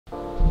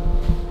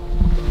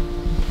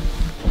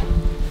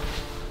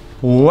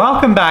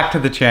Welcome back to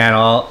the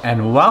channel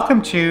and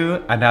welcome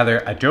to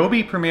another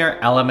Adobe Premiere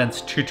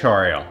Elements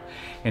tutorial.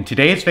 In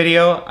today's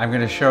video, I'm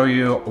going to show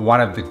you one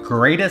of the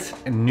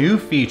greatest new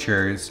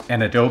features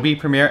in Adobe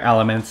Premiere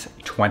Elements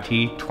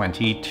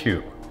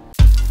 2022.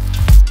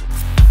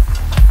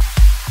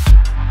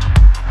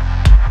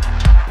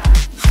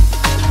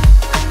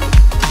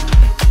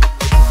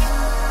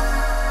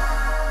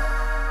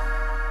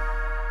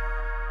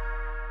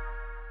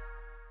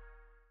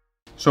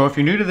 So if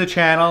you're new to the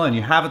channel and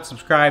you haven't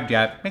subscribed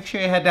yet, make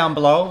sure you head down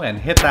below and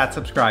hit that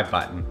subscribe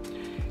button.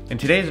 In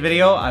today's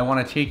video, I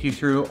want to take you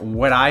through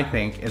what I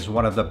think is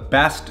one of the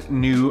best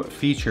new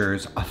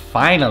features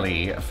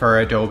finally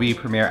for Adobe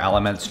Premiere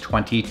Elements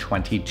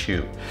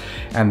 2022.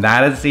 And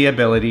that is the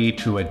ability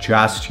to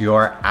adjust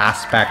your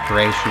aspect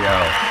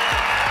ratio.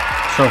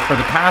 So for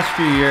the past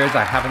few years,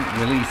 I haven't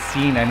really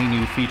seen any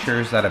new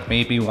features that have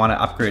made me want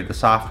to upgrade the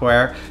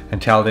software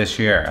until this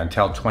year,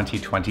 until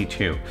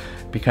 2022.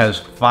 Because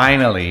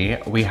finally,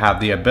 we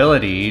have the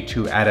ability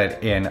to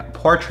edit in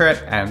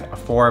portrait and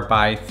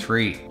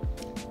 4:3.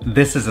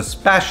 This is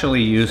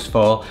especially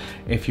useful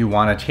if you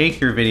want to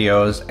take your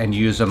videos and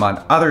use them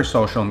on other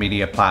social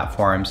media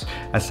platforms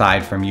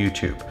aside from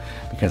YouTube.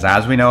 Because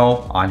as we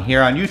know, on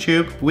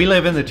YouTube, we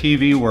live in the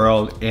TV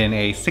world in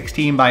a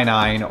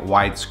 16:9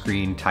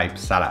 widescreen type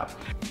setup.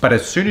 But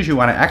as soon as you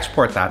want to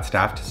export that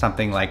stuff to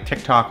something like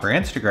TikTok or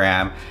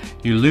Instagram,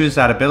 you lose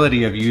that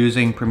ability of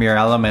using Premiere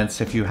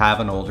Elements if you have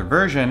an older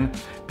version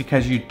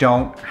because you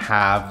don't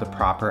have the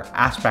proper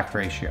aspect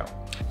ratio.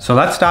 So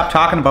let's stop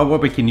talking about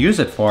what we can use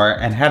it for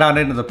and head on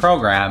into the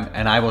program,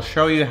 and I will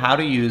show you how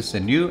to use the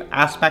new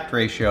aspect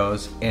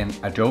ratios in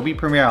Adobe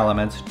Premiere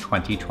Elements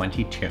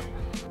 2022.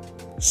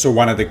 So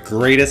one of the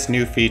greatest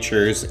new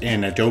features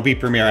in Adobe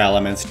Premiere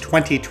Elements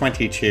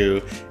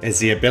 2022 is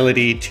the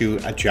ability to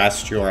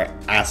adjust your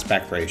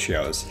aspect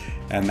ratios.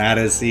 And that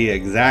is the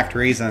exact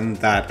reason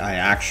that I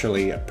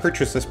actually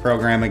purchased this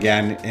program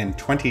again in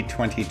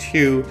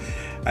 2022.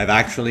 I've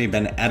actually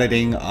been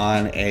editing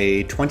on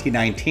a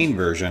 2019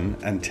 version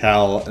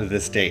until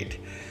this date.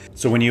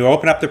 So when you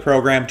open up the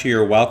program to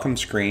your welcome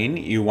screen,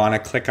 you want to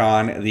click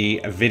on the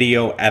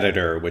video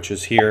editor, which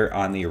is here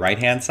on the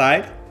right-hand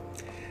side.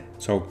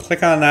 So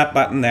click on that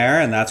button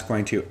there, and that's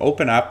going to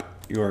open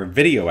up your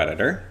video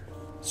editor.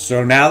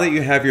 So now that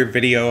you have your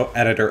video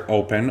editor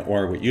open,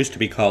 or what used to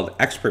be called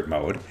expert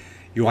mode,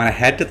 you want to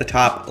head to the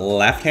top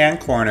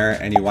left-hand corner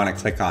and you want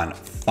to click on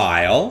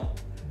File,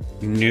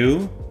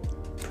 New,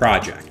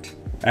 Project.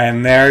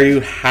 And there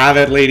you have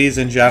it, ladies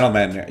and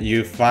gentlemen.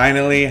 You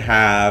finally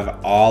have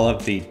all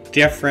of the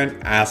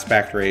different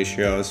aspect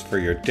ratios for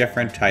your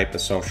different type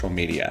of social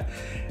media.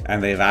 And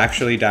they've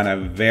actually done a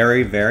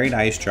very, very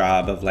nice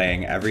job of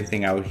laying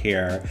everything out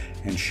here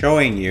and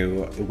showing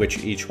you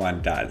which each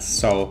one does.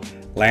 So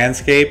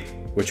landscape,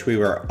 which we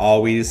were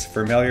always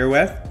familiar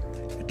with,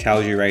 it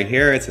tells you right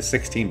here, it's a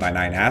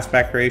 16:9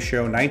 aspect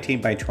ratio,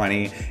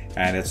 19:20,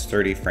 and it's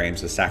 30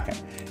 frames a second.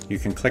 You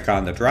can click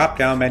on the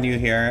drop-down menu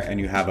here and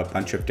you have a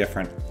bunch of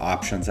different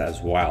options as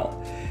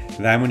well.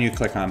 Then when you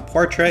click on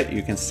portrait,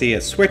 you can see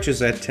it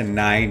switches it to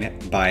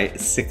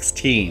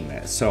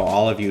 9:16. So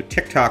all of you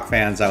TikTok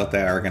fans out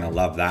there are going to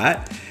love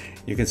that.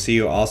 You can see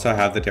you also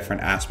have the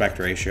different aspect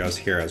ratios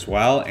here as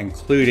well,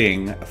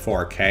 including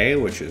 4K,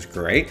 which is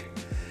great.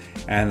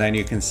 And then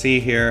you can see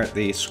here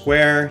the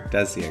square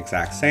does the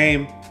exact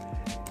same.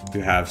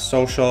 You have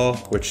social,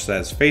 which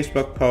says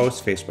Facebook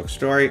post, Facebook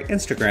story,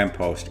 Instagram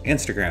post,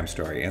 Instagram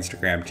story,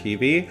 Instagram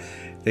TV.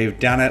 They've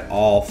done it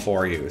all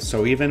for you.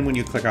 So even when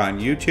you click on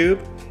YouTube,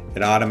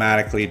 it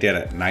automatically did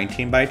it.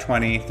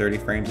 19:20, 30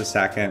 frames a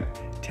second,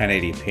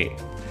 1080p.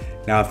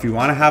 Now, if you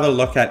want to have a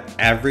look at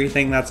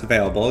everything that's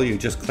available, you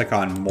just click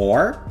on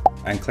More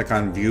and click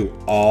on View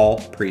All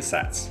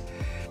Presets.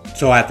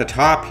 So at the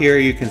top here,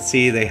 you can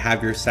see they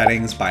have your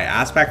settings by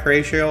aspect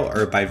ratio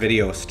or by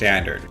video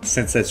standard.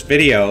 Since this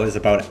video is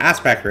about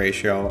aspect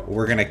ratio,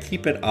 we're going to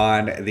keep it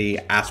on the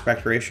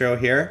aspect ratio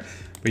here,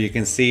 but you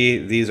can see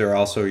these are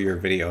also your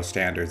video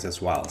standards as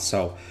well.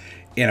 So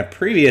in a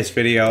previous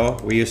video,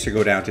 we used to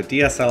go down to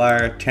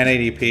DSLR,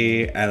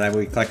 1080p, and then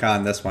we click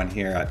on this one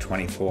here at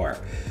 24.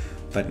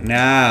 But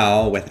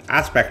now with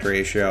aspect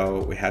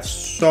ratio, we have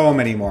so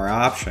many more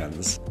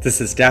options. This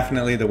is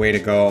definitely the way to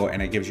go,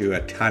 and it gives you a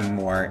ton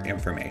more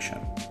information.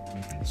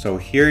 So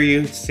here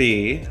you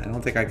see, I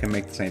don't think I can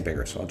make this any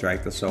bigger, so I'll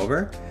drag this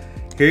over.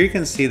 Here you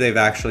can see they've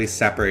actually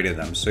separated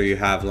them. So you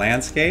have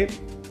landscape,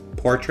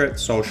 portrait,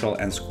 social,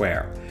 and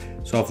square.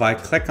 So if I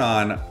click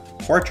on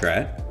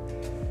portrait,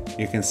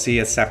 you can see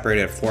it's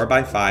separated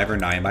 4:5 or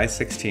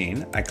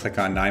 9:16. I click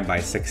on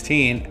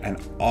 9:16 and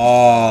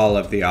all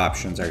of the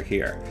options are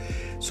here.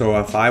 So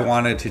if I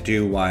wanted to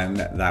do one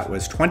that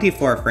was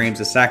 24 frames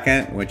a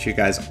second, which you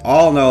guys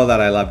all know that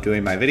I love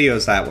doing my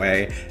videos that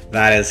way,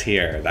 that is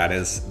here. That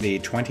is the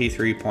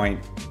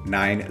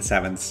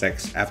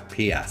 23.976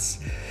 FPS.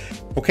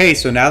 Okay,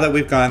 so now that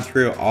we've gone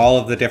through all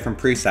of the different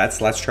presets,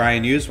 let's try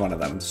and use one of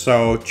them.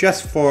 So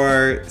just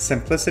for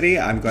simplicity,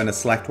 I'm going to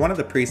select one of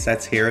the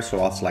presets here.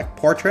 So I'll select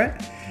portrait,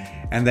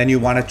 And then you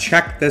want to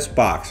check this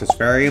box. It's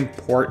very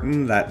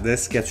important that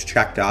this gets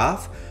checked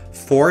off.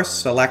 Force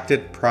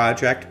selected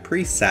project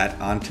preset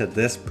onto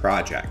this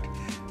project.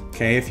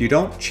 Okay, if you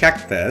don't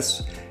check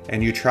this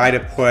and you try to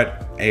put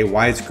a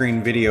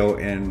widescreen video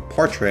in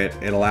portrait,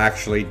 it'll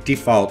actually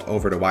default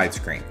over to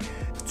widescreen.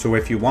 So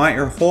if you want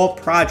your whole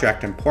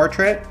project in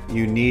portrait,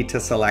 you need to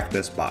select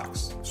this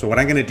box. So what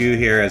I'm gonna do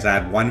here is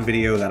add one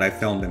video that I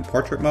filmed in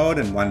portrait mode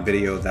and one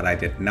video that I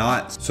did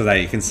not, so that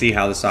you can see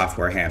how the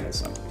software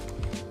handles them.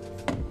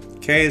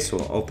 Okay, so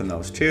we'll open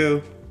those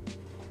two.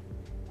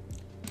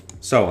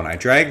 So when I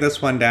drag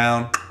this one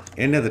down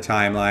into the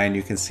timeline,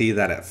 you can see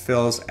that it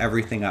fills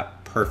everything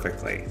up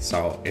perfectly.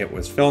 So it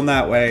was filmed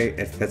that way,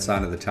 it fits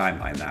onto the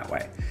timeline that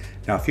way.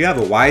 Now if you have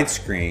a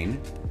widescreen,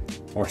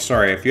 or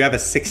sorry, if you have a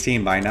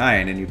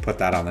 16:9 and you put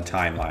that on the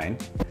timeline,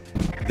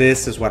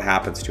 this is what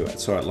happens to it.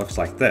 So it looks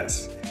like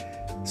this.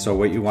 So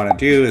what you want to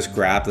do is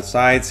grab the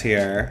sides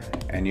here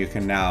and you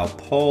can now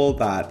pull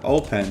that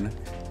open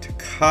to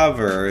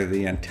cover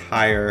the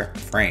entire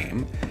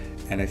frame.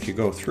 And if you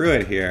go through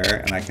it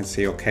here and I can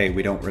see, okay,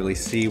 we don't really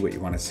see what you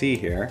want to see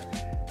here,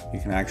 you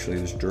can actually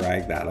just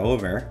drag that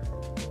over.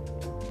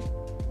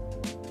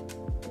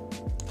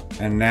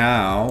 And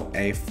now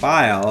a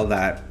file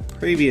that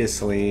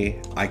previously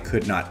I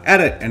could not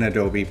edit in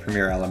Adobe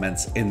Premiere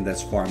Elements in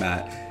this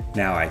format,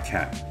 now I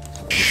can.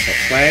 So just hit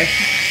play,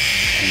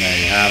 and there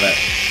you have it.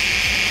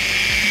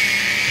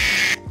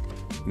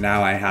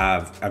 Now I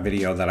have a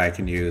video that I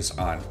can use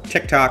on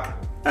TikTok,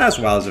 as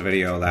well as a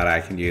video that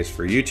I can use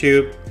for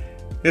YouTube,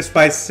 just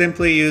by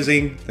simply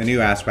using the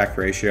new aspect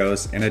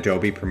ratios in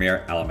Adobe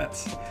Premiere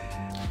Elements.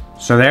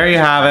 So there you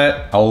have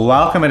it, a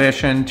welcome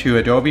addition to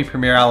Adobe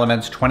Premiere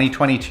Elements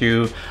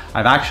 2022.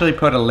 I've actually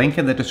put a link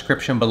in the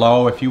description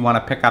below if you want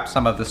to pick up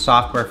some of the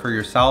software for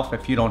yourself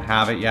if you don't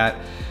have it yet.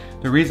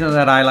 The reason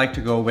that I like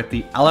to go with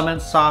the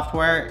Elements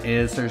software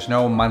is there's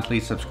no monthly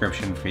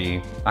subscription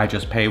fee. I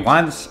just pay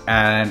once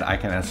and I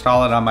can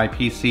install it on my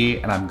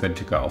PC and I'm good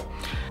to go.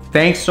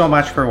 Thanks so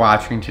much for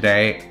watching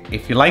today.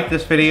 If you like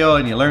this video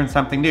and you learned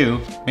something new,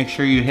 make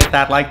sure you hit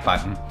that like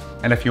button.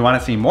 And if you want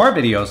to see more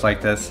videos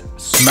like this,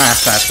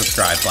 smash that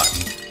subscribe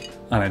button.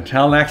 And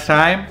until next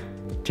time,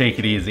 take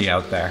it easy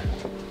out there.